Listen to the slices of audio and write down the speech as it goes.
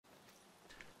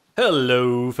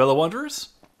Hello, fellow wanderers.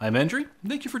 I'm Endry.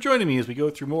 Thank you for joining me as we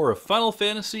go through more of Final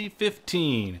Fantasy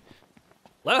XV.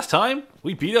 Last time,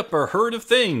 we beat up our herd of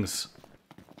things.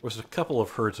 Or was it a couple of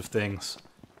herds of things?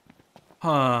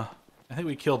 I think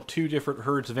we killed two different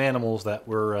herds of animals that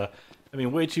were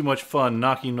having way too much fun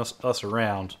knocking us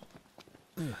around.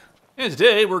 And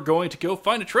today, we're going to go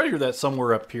find a treasure that's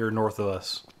somewhere up here north of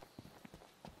us.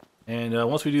 And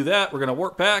once we do that, we're going to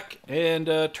warp back and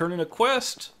turn in a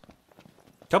quest.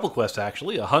 A couple quests,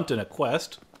 actually. A hunt and a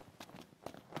quest.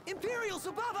 Imperials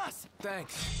above us!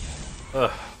 Thanks. Ugh.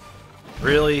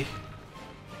 Really?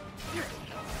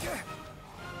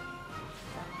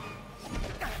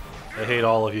 I hate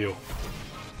all of you.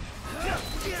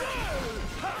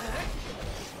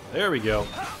 There we go.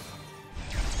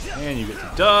 And you get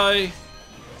to die.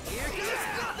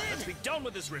 Let's be done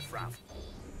with this riffraff.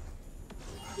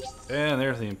 And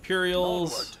there's the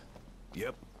Imperials.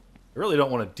 Yep. I really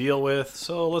don't want to deal with,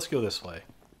 so let's go this way.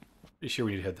 Pretty sure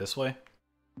we need to head this way.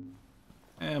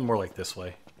 And more like this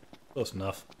way. Close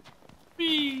enough.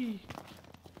 Whee!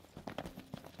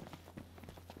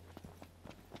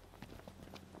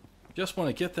 Just want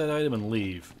to get that item and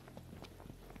leave.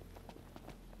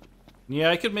 Yeah,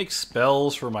 I could make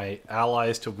spells for my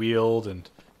allies to wield and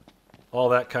all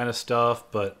that kind of stuff,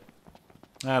 but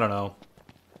I don't know.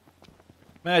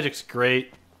 Magic's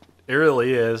great. It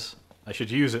really is. I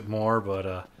should use it more, but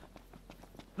I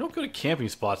don't go to camping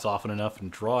spots often enough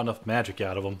and draw enough magic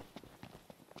out of them.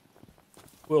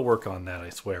 We'll work on that,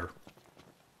 I swear.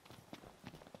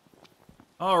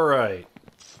 Alright.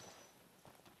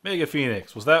 Mega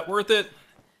Phoenix, was that worth it?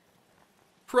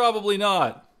 Probably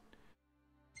not.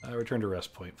 Return to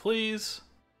rest point, please.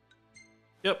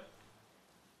 Yep.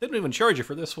 Didn't even charge you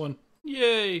for this one.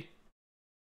 Yay!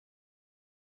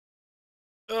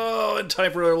 Oh, in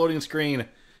time for another loading screen.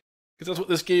 Because that's what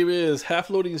this game is. Half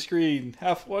loading screen.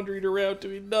 Half wandering around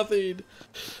doing nothing.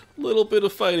 Little bit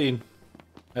of fighting.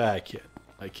 I kid.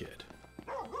 I kid.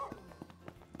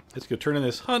 Let's go turn in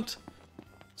this hunt.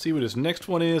 See what his next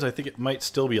one is. I think it might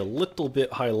still be a little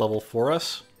bit high level for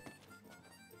us.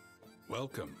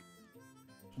 Welcome.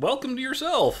 Welcome to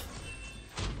yourself.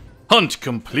 Hunt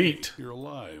complete. You're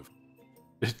alive.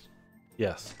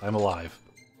 Yes, I'm alive.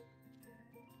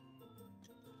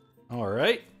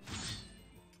 Alright.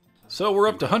 So we're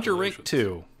up to Hunter rank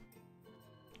 2.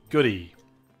 Goody.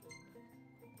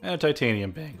 And a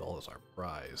titanium bangle is our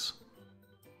prize.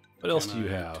 What else do you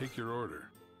have? Take your order.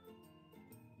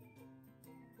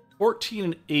 14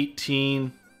 and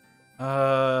 18.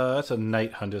 That's a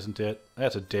night hunt, isn't it?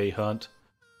 That's a day hunt.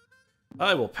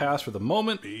 I will pass for the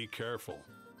moment. Be careful.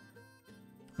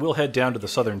 We'll head down to the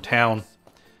southern town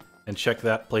and check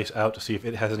that place out to see if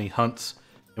it has any hunts.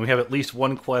 And we have at least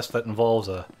one quest that involves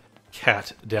a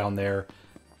cat down there,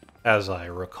 as I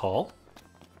recall.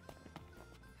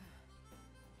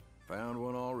 Found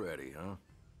one already, huh?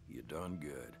 You done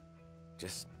good.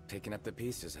 Just picking up the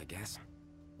pieces, I guess.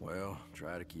 Well,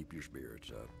 try to keep your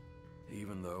spirits up.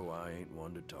 Even though I ain't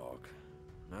one to talk,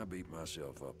 I beat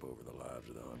myself up over the lives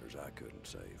of the hunters I couldn't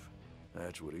save.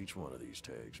 That's what each one of these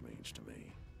tags means to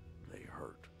me. They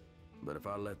hurt. But if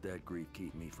I let that grief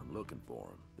keep me from looking for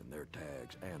them, then their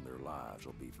tags and their lives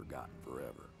will be forgotten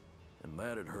forever. And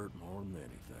that'd hurt more than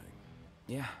anything.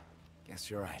 Yeah, guess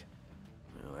you're right.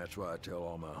 Well, that's why I tell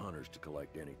all my hunters to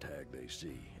collect any tag they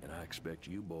see, and I expect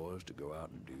you boys to go out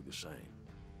and do the same.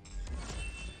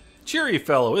 Cheery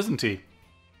fellow, isn't he?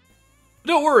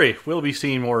 Don't worry, we'll be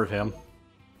seeing more of him.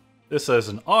 This is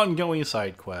an ongoing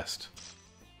side quest.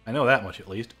 I know that much at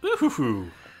least. Ooh-hoo-hoo.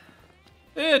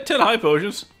 10 high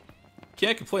potions.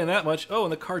 Can't complain that much. Oh,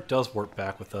 and the cart does warp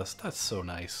back with us. That's so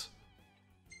nice.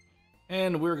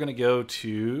 And we're going to go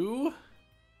to...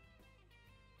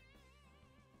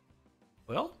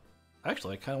 Well,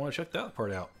 actually, I kind of want to check that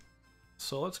part out.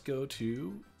 So let's go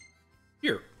to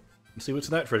here and see what's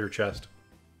in that treasure chest.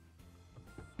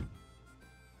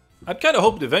 I'd kind of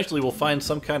hoped eventually we'll find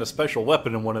some kind of special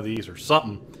weapon in one of these or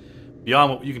something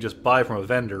beyond what you can just buy from a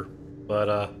vendor.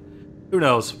 But, who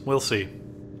knows? We'll see.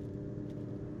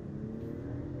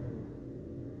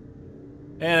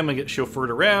 And I'm going to get chauffeured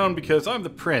around because I'm the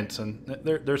prince, and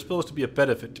there's supposed to be a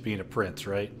benefit to being a prince,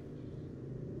 right?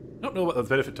 I don't know what the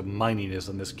benefit to mining is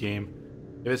in this game.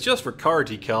 If it's just for car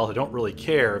decals, I don't really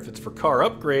care. If it's for car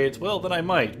upgrades, well, then I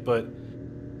might, but...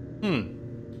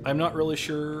 I'm not really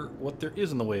sure what there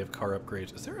is in the way of car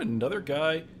upgrades. Is there another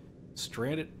guy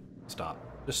stranded? Stop.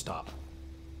 Just stop.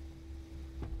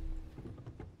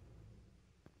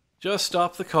 Just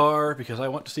stop the car, because I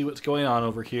want to see what's going on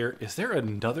over here. Is there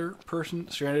another person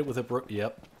stranded with a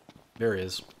Yep, there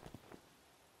is.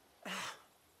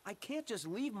 I can't just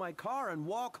leave my car and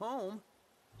walk home.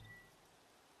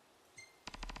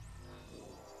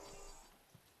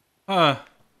 Huh.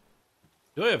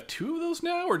 Do I have two of those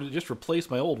now, or did it just replace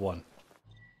my old one?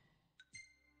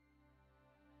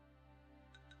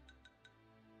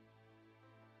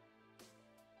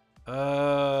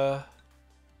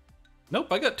 Nope,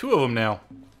 I got two of them now.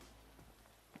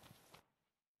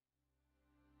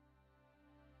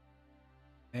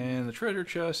 And the treasure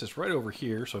chest is right over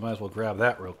here, so I might as well grab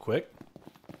that real quick.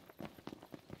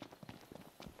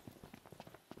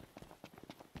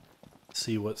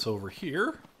 See what's over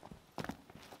here.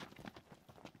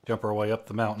 Jump our way up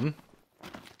the mountain.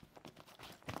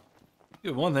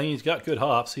 Good one thing, he's got good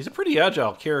hops. He's a pretty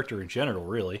agile character in general,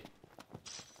 really.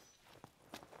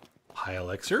 High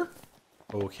elixir.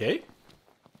 Okay.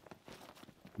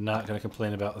 Not going to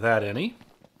complain about that any.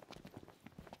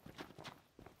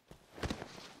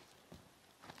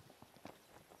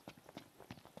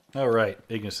 Alright,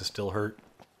 Ignis is still hurt.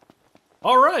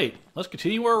 Alright, let's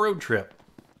continue our road trip.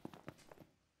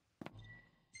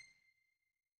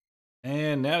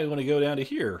 And now we want to go down to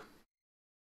here.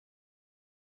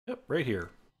 Yep, right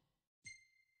here.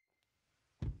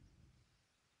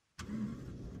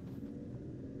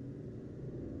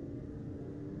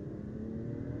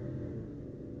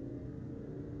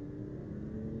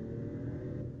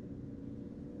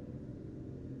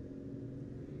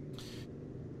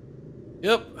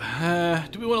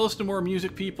 Yep. Do we want to listen to more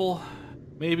music, people?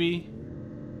 Maybe.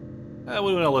 What do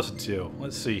we want to listen to?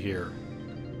 Let's see here.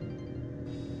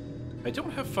 I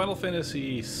don't have Final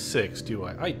Fantasy VI, do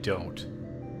I? I don't.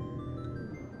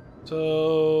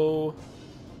 So...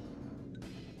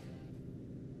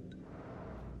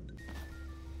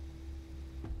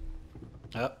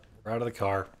 we're out of the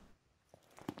car.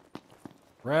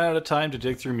 Ran out of time to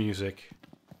dig through music.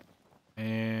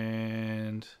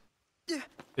 And...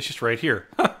 it's just right here.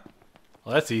 Huh.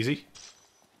 Well, that's easy.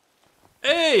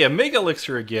 Hey, a Mega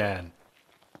Elixir again.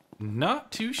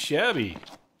 Not too shabby.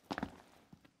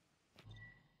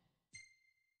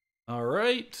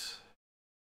 Alright.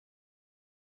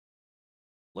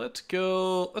 Let's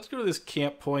go to this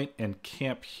camp point and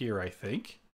camp here, I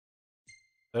think.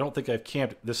 I don't think I've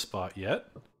camped at this spot yet.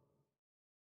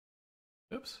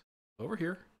 Oops. Over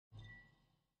here.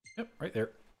 Yep, right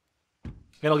there. And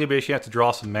it'll give me a chance to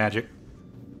draw some magic.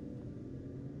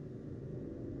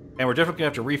 And we're definitely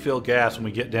going to have to refill gas when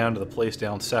we get down to the place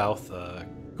down south,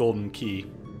 Golden Key.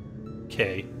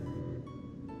 K.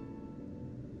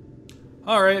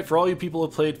 Alright, for all you people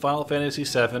who played Final Fantasy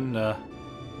VII,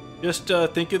 just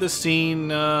think of the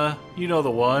scene, you know the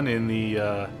one, in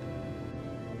the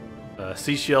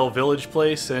Seashell Village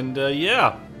place, and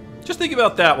yeah, just think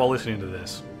about that while listening to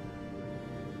this.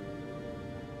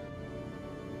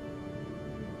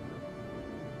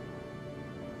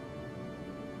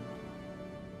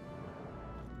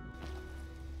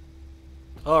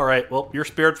 Alright, well, you're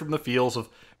spared from the feels of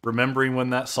remembering when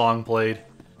that song played.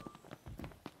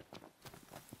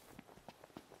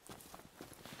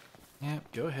 Yeah,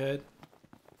 go ahead.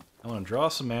 I want to draw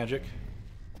some magic.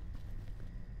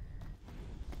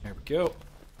 There we go.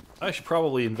 I should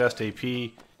probably invest AP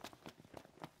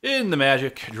in the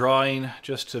magic drawing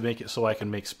just to make it so I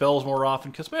can make spells more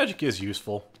often, because magic is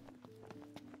useful.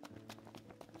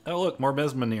 Oh look, more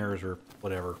Mesmerirs or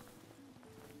whatever.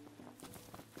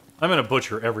 I'm gonna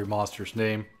butcher every monster's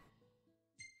name.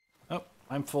 Oh,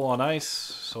 I'm full on ice,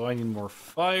 so I need more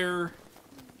fire.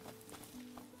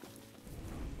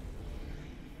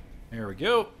 There we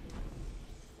go.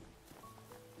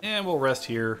 And we'll rest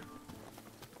here.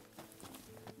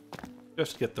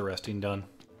 Just to get the resting done.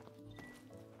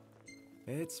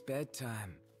 It's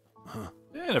bedtime. Huh.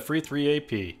 And a free 3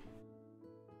 AP.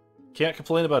 Can't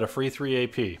complain about a free 3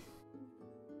 AP.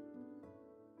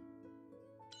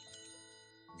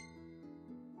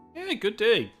 Yeah, good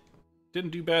day.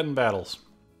 Didn't do bad in battles.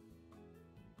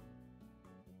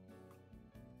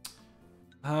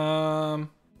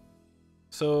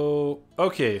 So,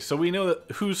 okay, so we know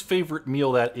that whose favorite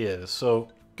meal that is, so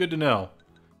good to know.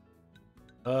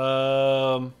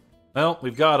 Well,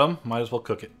 we've got them. Might as well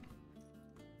cook it.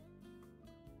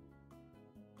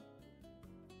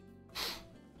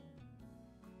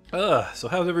 So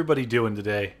how's everybody doing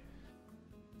today?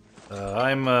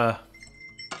 I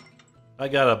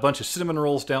got a bunch of cinnamon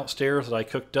rolls downstairs that I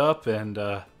cooked up, and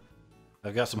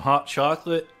I've got some hot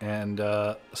chocolate and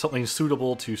something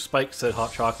suitable to spike said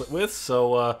hot chocolate with.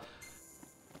 So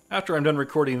after I'm done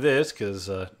recording this, because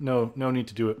no need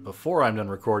to do it before I'm done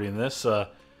recording this,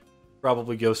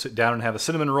 probably go sit down and have a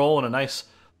cinnamon roll and a nice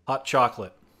hot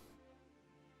chocolate.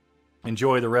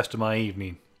 Enjoy the rest of my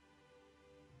evening,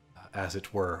 as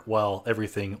it were, while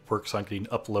everything works on getting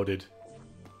uploaded.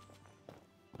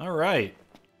 All right.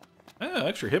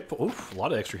 Extra hit. Oof, a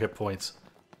lot of extra hit points.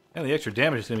 And the extra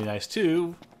damage is going to be nice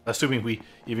too, assuming we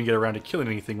even get around to killing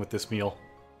anything with this meal.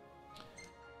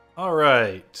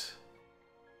 Alright.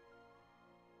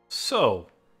 So,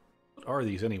 what are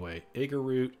these anyway? Agar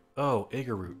root. Oh,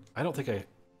 agar root. I don't think I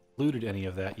looted any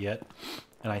of that yet.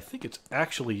 And I think it's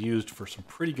actually used for some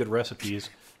pretty good recipes.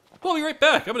 Well, I'll be right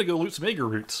back. I'm going to go loot some agar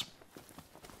roots.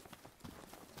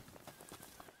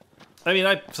 I mean,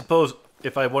 I suppose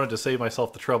if I wanted to save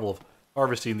myself the trouble of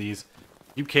harvesting these,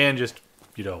 you can just,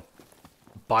 you know,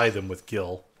 buy them with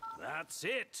Gil. That's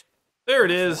it. There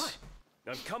it is.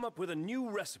 I've come up with a new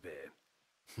recipe.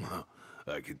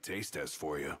 I can taste test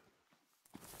for you.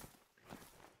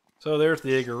 So there's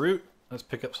the agar root. Let's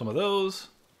pick up some of those.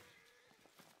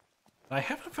 I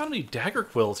haven't found any dagger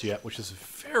quills yet, which is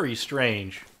very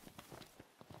strange.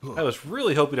 I was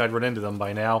really hoping I'd run into them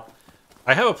by now.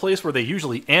 I have a place where they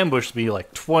usually ambush me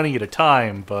like 20 at a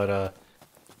time, but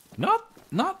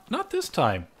not this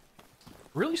time.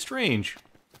 Really strange.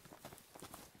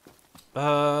 And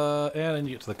I need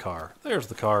to get to the car. There's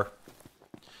the car.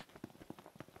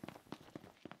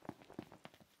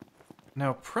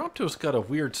 Now, Prompto's got a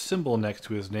weird symbol next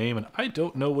to his name, and I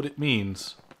don't know what it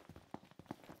means.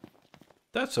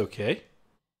 That's okay.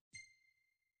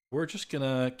 We're just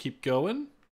gonna keep going.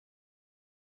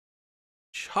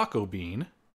 Choco Bean.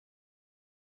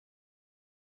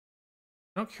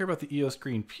 I don't care about the Eos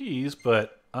green peas,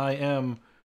 but I am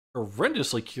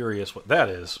horrendously curious what that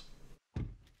is.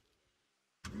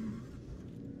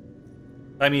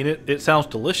 I mean, it sounds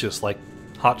delicious, like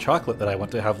hot chocolate that I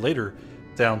want to have later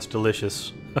sounds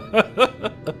delicious. We're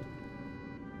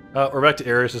back to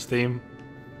Aerith's theme.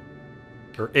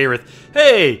 Or Aerith.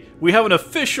 Hey! We have an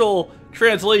official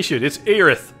translation. It's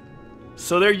Aerith.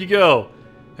 So there you go.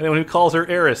 Anyone who calls her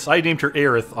Aerith. I named her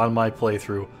Aerith on my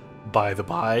playthrough, by the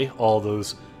by, all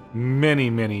those many,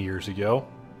 many years ago.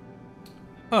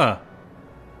 Huh.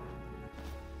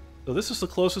 So this is the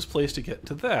closest place to get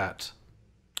to that.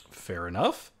 Fair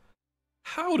enough.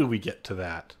 How do we get to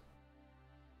that?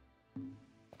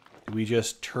 Do we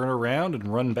just turn around and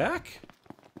run back?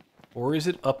 Or is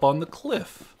it up on the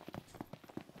cliff?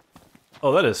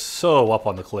 Oh, that is so up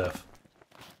on the cliff.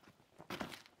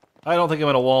 I don't think I'm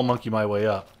going to wall monkey my way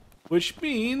up. Which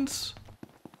means...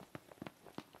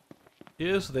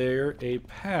 is there a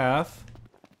path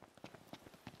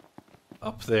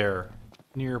up there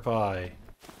nearby?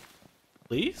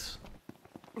 Please?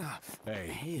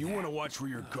 Hey, you want to watch where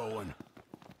you're going?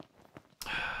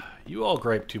 You all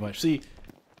gripe too much. See,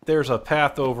 there's a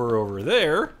path over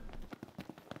there.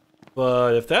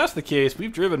 But if that's the case,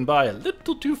 we've driven by a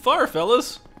little too far,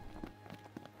 fellas.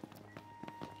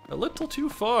 A little too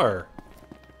far.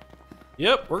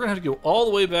 Yep, we're going to have to go all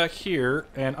the way back here,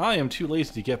 and I am too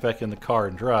lazy to get back in the car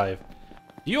and drive.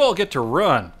 You all get to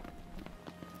run.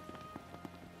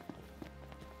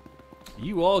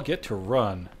 You all get to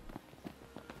run.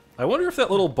 I wonder if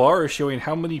that little bar is showing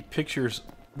how many pictures...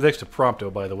 next to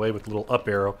Prompto, by the way, with the little up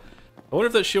arrow. I wonder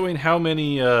if that's showing how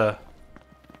many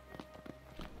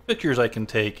pictures I can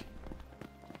take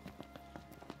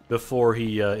before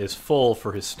he is full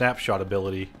for his snapshot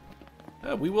ability.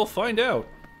 We will find out.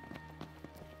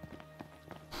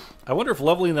 I wonder if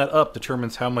leveling that up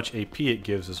determines how much AP it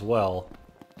gives as well.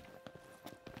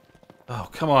 Oh,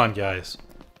 come on, guys.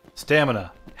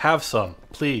 Stamina. Have some,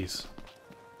 please.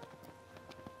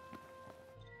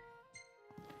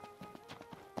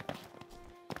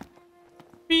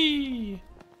 Whee!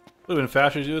 Would have been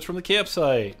faster to do this from the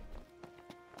campsite.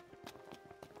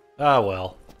 Ah,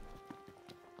 well.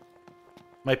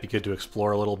 Might be good to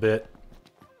explore a little bit.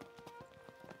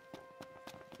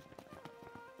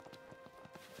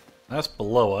 That's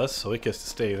below us, so it gets to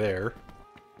stay there.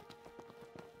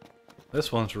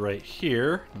 This one's right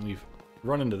here, and we've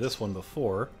run into this one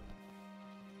before.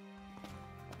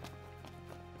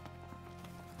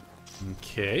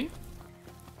 Okay.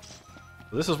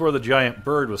 So this is where the giant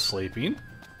bird was sleeping.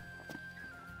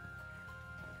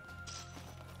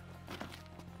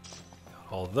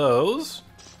 Got all those.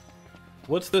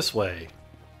 What's this way?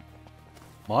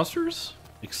 Monsters?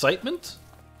 Excitement?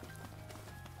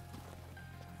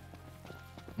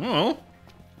 I don't know.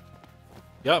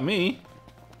 Got me.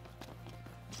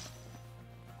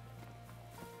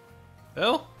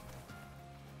 Well,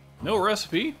 no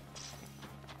recipe.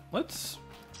 Let's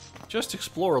just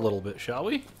explore a little bit, shall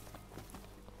we?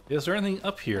 Is there anything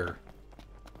up here?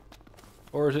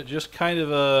 Or is it just kind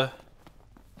of a...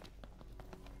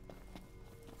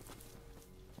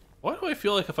 Why do I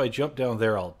feel like if I jump down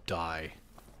there, I'll die?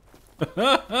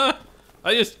 I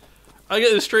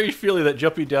get this strange feeling that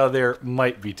jumping down there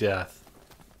might be death.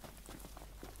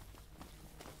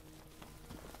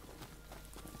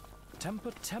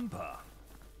 Temper, temper.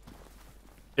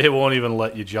 It won't even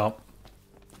let you jump.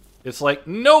 It's like,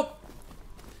 nope!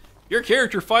 Your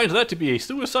character finds that to be a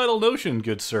suicidal notion,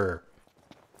 good sir.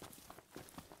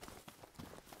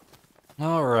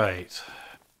 Alright.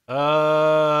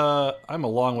 I'm a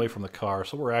long way from the car,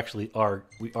 so we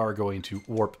are going to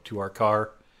warp to our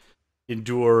car.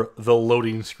 Endure the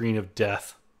loading screen of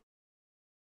death.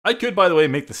 I could, by the way,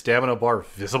 make the stamina bar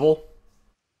visible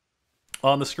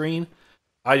on the screen.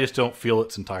 I just don't feel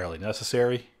it's entirely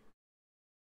necessary.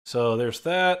 So there's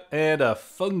that, and a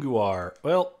Funguar.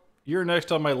 Well, you're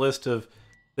next on my list of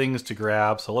things to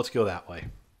grab, so let's go that way.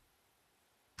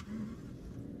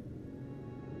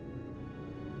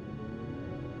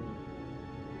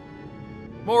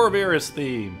 More of Aeris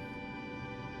theme.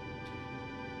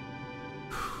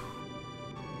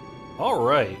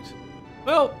 Alright.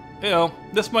 Well, you know,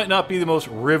 this might not be the most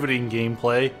riveting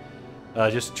gameplay.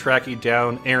 Just tracking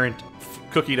down errant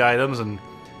cookied items and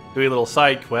doing little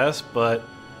side quests, but,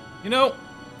 you know,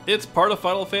 it's part of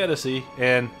Final Fantasy,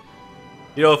 and,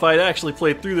 you know, if I'd actually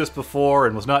played through this before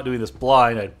and was not doing this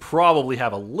blind, I'd probably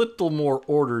have a little more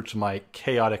order to my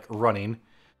chaotic running.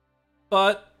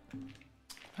 But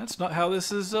that's not how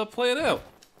this is playing out.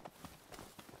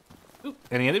 Ooh,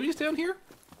 any enemies down here?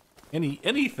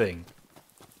 Anything?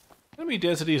 Enemy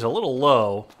density is a little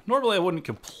low. Normally I wouldn't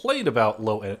complain about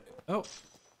low oh.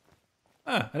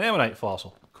 Ah, an ammonite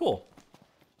fossil. Cool.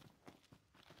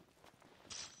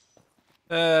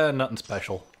 Nothing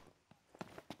special.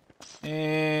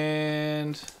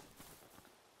 And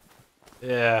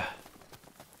yeah.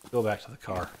 Go back to the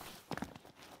car.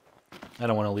 I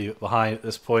don't want to leave it behind at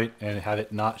this point and have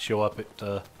it not show up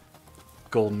at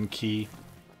Golden Key.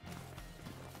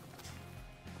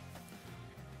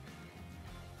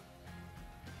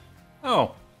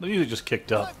 Oh, the music just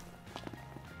kicked up.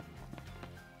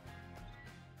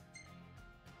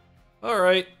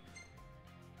 Alright.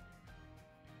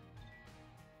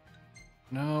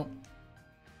 No.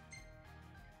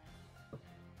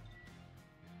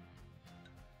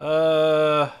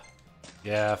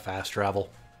 Yeah, fast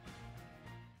travel.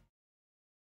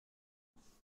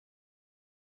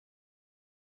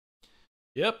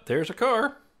 Yep, there's a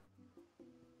car.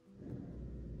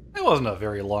 That wasn't a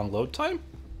very long load time.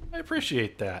 I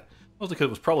appreciate that. Mostly because it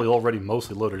was probably already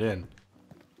mostly loaded in.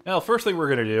 Now, first thing we're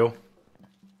going to do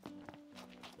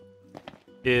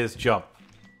is jump.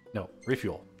 No,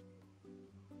 refuel.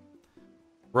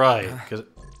 Right, because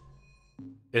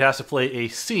it has to play a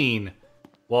scene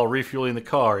while refueling the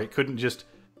car. It couldn't just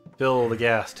fill the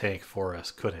gas tank for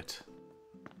us, could it?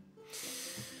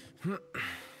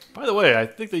 By the way, I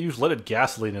think they use leaded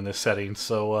gasoline in this setting,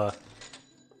 so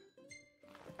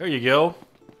there you go.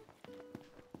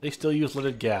 They still use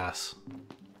leaded gas.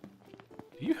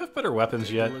 Do you have better weapons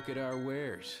yet? Look at our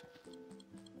wares.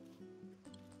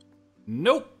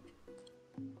 Nope.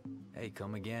 Hey,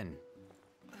 come again.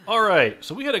 Alright,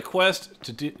 so we had a quest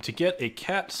to get a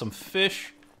cat some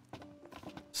fish.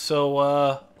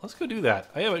 So, let's go do that.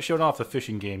 I haven't shown off the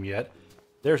fishing game yet.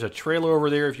 There's a trailer over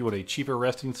there if you want a cheaper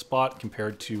resting spot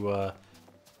compared to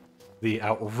the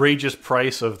outrageous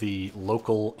price of the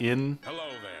local inn. Hello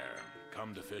there.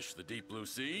 Come to fish the deep blue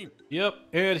sea? Yep,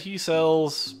 and he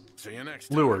sells See you next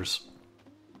time. lures.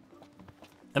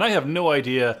 And I have no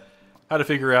idea how to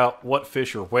figure out what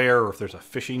fish are where, or if there's a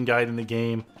fishing guide in the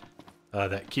game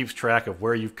that keeps track of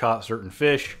where you've caught certain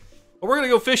fish. But we're gonna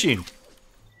go fishing.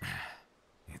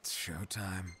 It's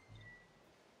showtime.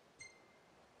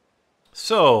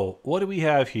 So, what do we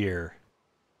have here?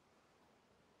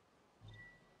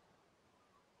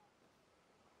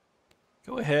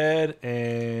 Go ahead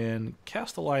and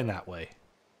cast the line that way.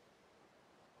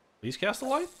 Please cast the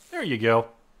line. There you go.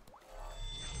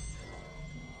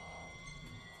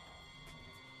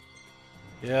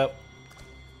 Yep.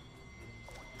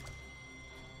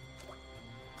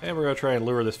 And we're going to try and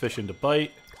lure this fish into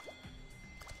bite.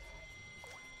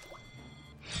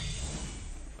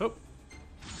 Oh.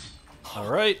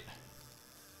 Alright.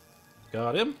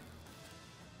 Got him.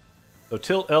 So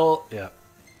tilt L, yeah.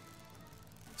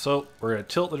 So we're going to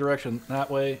tilt the direction that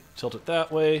way, tilt it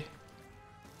that way.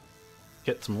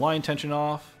 Get some line tension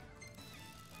off.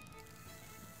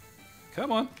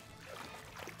 Come on.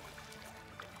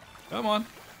 Come on.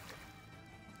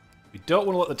 We don't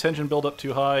want to let the tension build up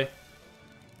too high,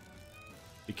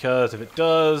 because if it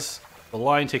does, the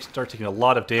line starts taking a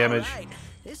lot of damage. All right.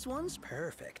 This one's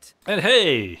perfect. And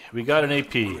hey, we got an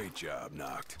AP. Great job,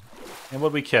 Noct. And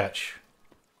what'd we catch?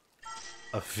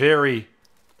 A very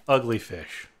ugly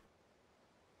fish.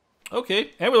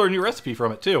 Okay, and we learned a new recipe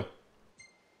from it too.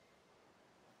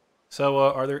 So,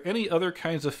 are there any other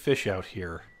kinds of fish out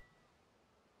here?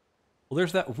 Well,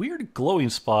 there's that weird glowing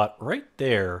spot right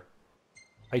there.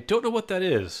 I don't know what that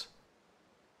is.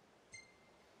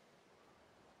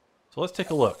 So let's take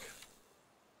a look.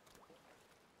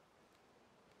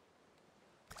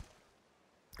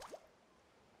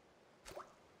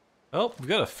 Oh, we've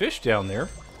got a fish down there.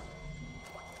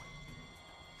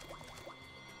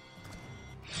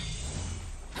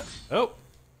 Oh,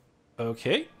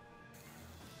 okay.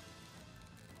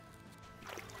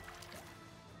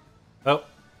 Oh.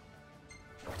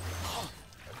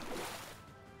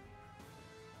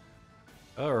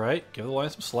 Alright, give the line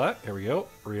some slack. Here we go.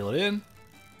 Reel it in.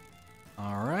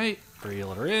 Alright,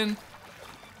 reel her in.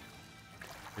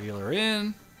 Reel her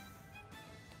in.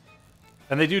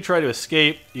 And they do try to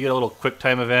escape. You get a little quick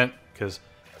time event, because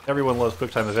everyone loves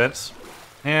quick time events.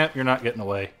 You're not getting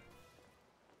away.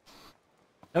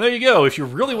 And there you go. If you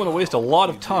really want to waste a lot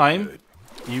of time,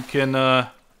 you can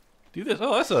do this.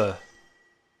 Oh, that's a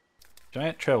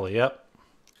giant treble. Yep.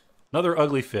 Another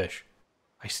ugly fish.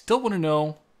 I still want to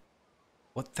know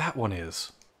what that one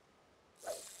is.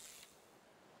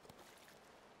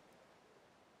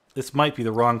 This might be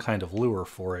the wrong kind of lure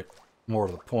for it, more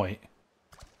to the point.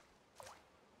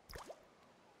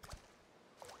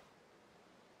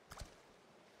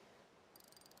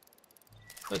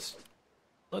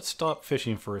 Let's stop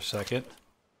fishing for a second.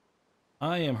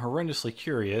 I am horrendously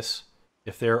curious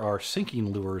if there are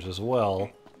sinking lures as well.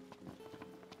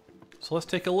 So let's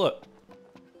take a look.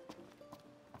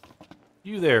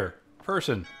 You there,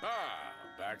 person. Ah,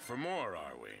 back for more,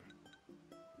 are we?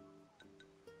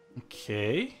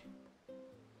 Okay.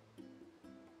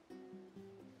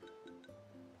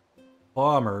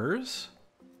 Bombers.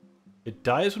 It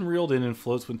dies when reeled in and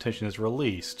floats when tension is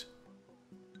released.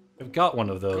 I've got one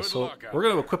of those, so we're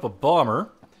going to equip a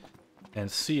bomber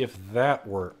and see if that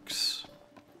works.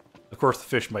 Of course, the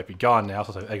fish might be gone now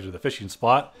since I've exited the fishing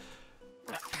spot.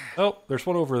 Oh, there's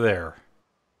one over there.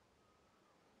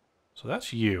 So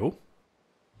that's you.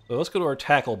 So let's go to our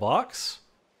tackle box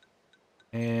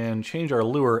and change our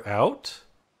lure out.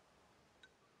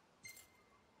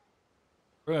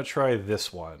 We're going to try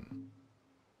this one.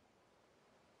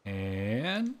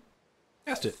 And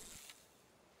cast it.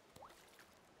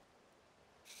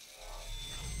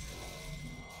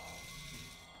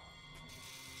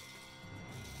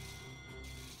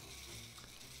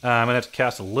 I'm going to have to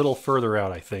cast a little further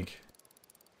out, I think.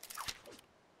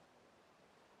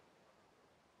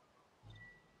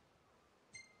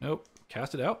 Nope.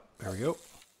 Cast it out. There we go.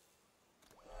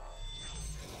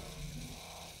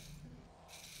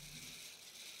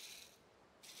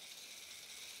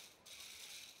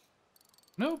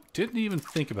 Nope. Didn't even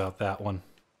think about that one.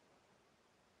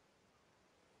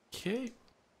 Okay.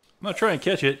 I'm going to try and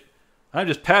catch it. I'm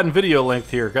just padding video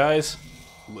length here, guys.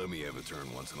 Let me have a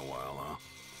turn once in a while, huh?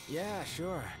 Yeah,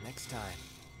 sure. Next time.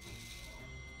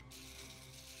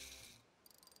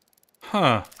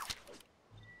 Huh.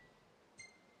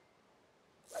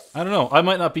 I don't know. I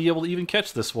might not be able to even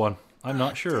catch this one. I'm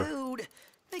not sure. Dude,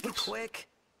 make it quick.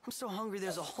 I'm so hungry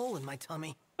there's a hole in my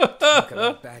tummy. Talk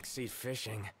about backseat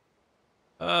fishing.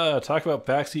 Talk about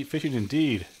backseat fishing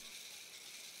indeed.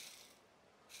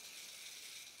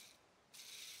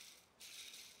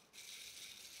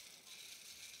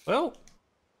 Well,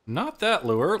 not that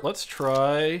lure. Let's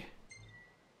try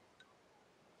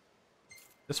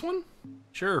this one?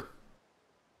 Sure.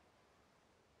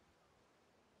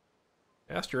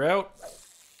 Cast her out.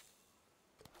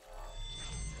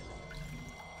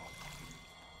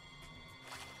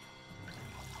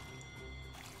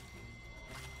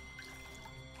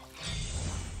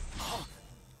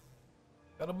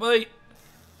 Got a bite.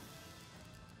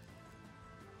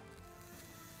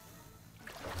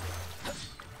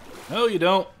 No, you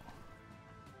don't.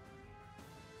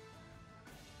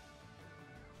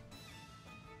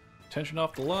 Tension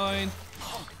off the line.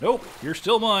 Nope, you're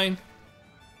still mine.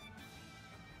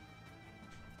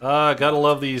 Gotta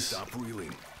love these. Stop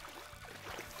reeling.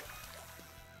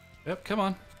 Yep, come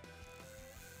on.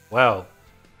 Wow,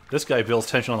 this guy builds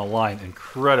tension on the line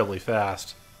incredibly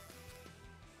fast.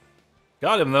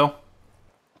 Got him, though.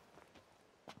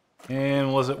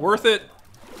 And was it worth it?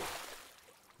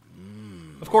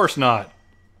 Of course not.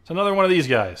 It's another one of these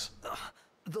guys.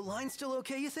 The line's still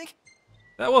okay, you think?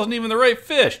 That wasn't even the right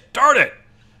fish. Darn it!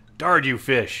 Darn you,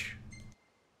 fish.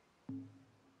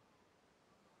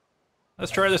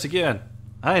 Let's try this again.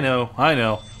 I know, I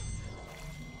know.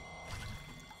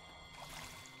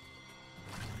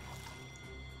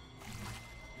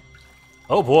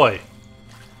 Oh boy.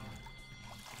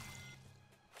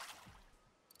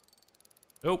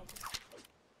 Nope.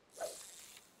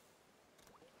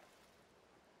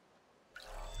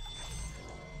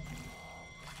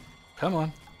 Come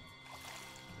on.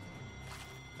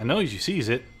 I know she sees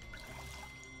it.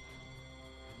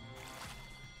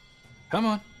 Come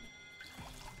on.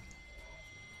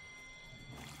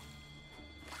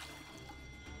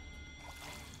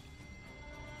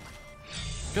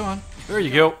 Come on. There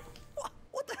you go.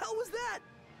 What the hell was that?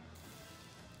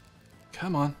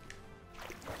 Come on.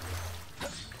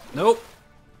 Nope.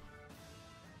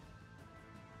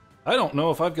 I don't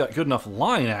know if I've got good enough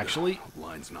line, actually.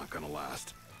 Line's not gonna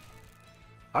last.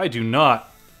 I do not.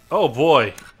 Oh,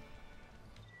 boy.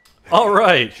 All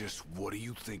right. Just what do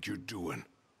you think you're doing?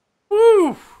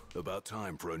 Woo! About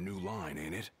time for a new line,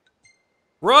 ain't it?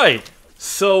 Right.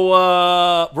 So,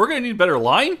 we're going to need a better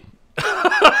line?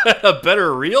 A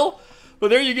better reel?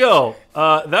 But there you go.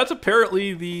 That's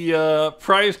apparently the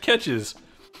prize catches.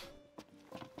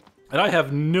 And I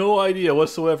have no idea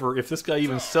whatsoever if this guy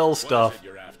even sells stuff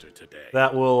You're after today.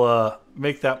 that will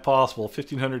make that possible.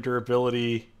 1500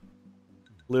 durability,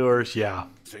 lures, yeah.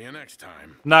 See you next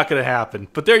time. Not going to happen.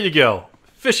 But there you go.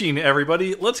 Fishing,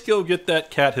 everybody. Let's go get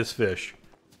that cat his fish.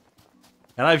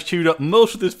 And I've chewed up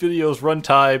most of this video's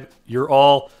runtime. You're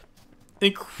all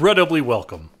incredibly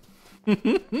welcome.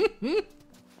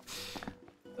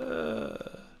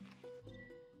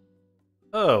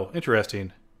 Oh,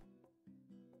 interesting.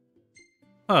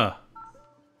 Huh.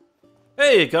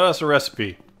 Hey, it got us a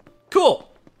recipe.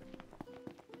 Cool!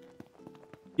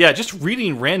 Yeah, just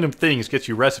reading random things gets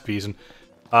you recipes, and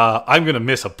I'm gonna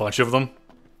miss a bunch of them.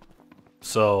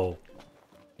 So,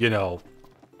 you know,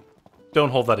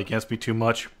 don't hold that against me too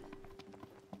much.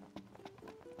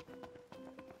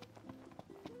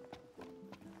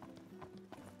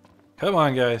 Come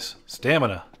on, guys.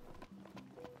 Stamina.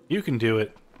 You can do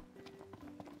it.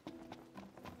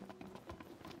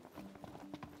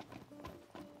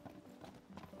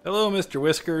 Hello, Mr.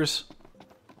 Whiskers.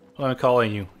 That's what I'm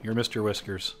calling you. You're Mr.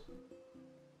 Whiskers.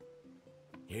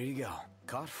 Here you go.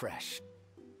 Caught fresh.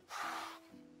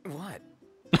 What?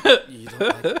 You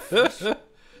don't like fish?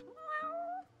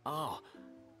 Oh,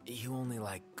 you only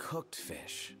like cooked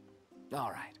fish.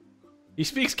 All right. He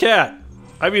speaks cat.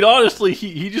 I mean, honestly,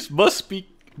 he just must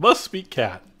speak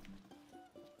cat.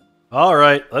 All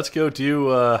right, let's go do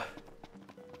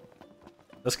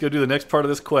the next part of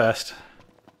this quest.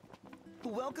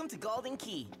 Welcome to Golden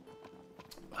Key.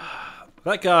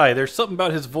 That guy, there's something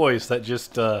about his voice that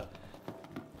just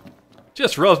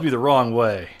rubs me the wrong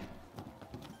way.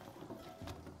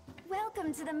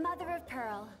 Welcome to the Mother of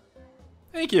Pearl.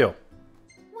 Thank you.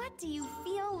 What do you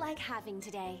feel like having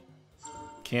today?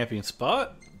 Camping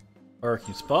spot,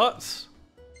 parking spots,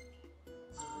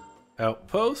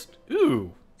 outpost.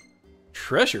 Ooh,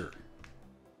 treasure.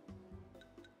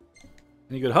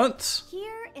 Any good hunts?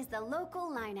 Here is the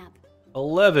local lineup.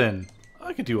 11.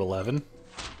 I could do 11.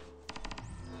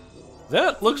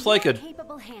 That looks like a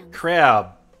Capable hands.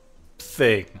 crab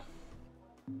thing.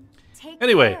 Take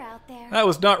Anyway, care out there. that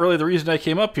was not really the reason I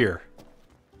came up here.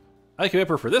 I came up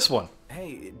here for this one.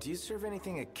 Hey, do you serve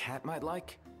anything a cat might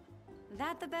like?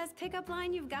 That the best pickup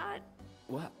line you've got?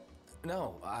 What?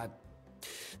 No,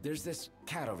 there's this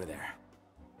cat over there.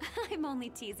 I'm only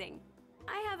teasing.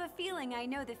 I have a feeling I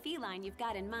know the feline you've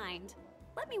got in mind.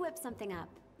 Let me whip something up.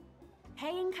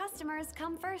 Paying customers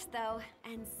come first, though,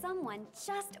 and someone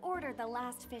just ordered the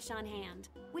last fish on hand.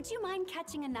 Would you mind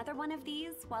catching another one of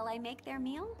these while I make their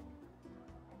meal?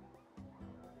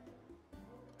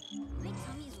 My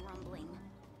tummy's rumbling.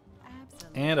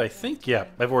 Absolutely. And I think, yeah,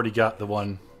 I've already got the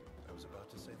one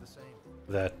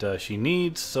that she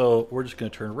needs, so we're just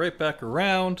going to turn right back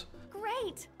around.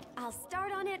 Great! I'll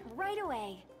start on it right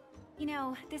away. You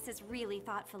know, this is really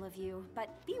thoughtful of you, but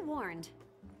be warned.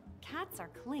 Cats are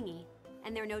clingy,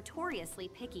 and they're notoriously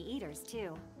picky eaters,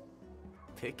 too.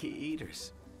 Picky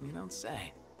eaters. You don't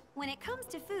say. When it comes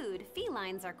to food,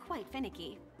 felines are quite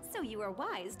finicky, so you are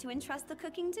wise to entrust the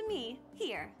cooking to me.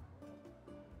 Here.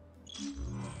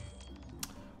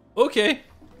 Okay.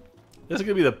 This is going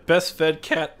to be the best fed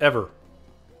cat ever.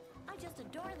 I just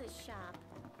adore this shop.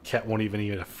 Cat won't even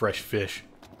eat a fresh fish.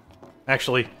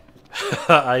 Actually,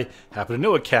 I happen to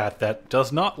know a cat that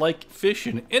does not like fish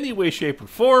in any way, shape, or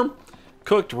form,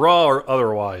 cooked raw or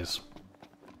otherwise.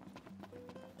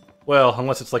 Well,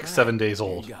 unless it's like 7 days Here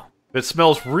old. you go. If it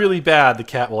smells really bad, the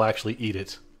cat will actually eat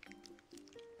it.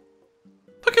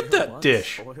 Look at that One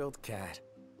dish. Spoiled cat.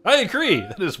 I agree.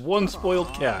 That is one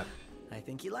spoiled cat. I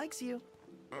think he likes you.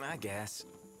 I guess.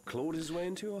 Clawed his way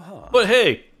into a hut. But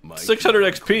hey, Mike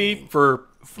 600 XP for,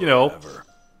 you know, Forever.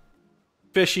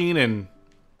 fishing and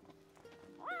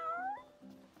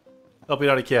helping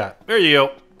out a cat. There you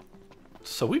go.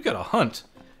 So we've got a hunt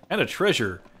and a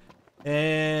treasure,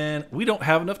 and we don't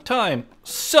have enough time.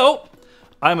 So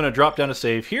I'm going to drop down a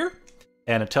save here,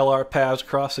 and until our paths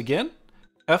cross again,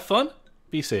 have fun,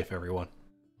 be safe, everyone.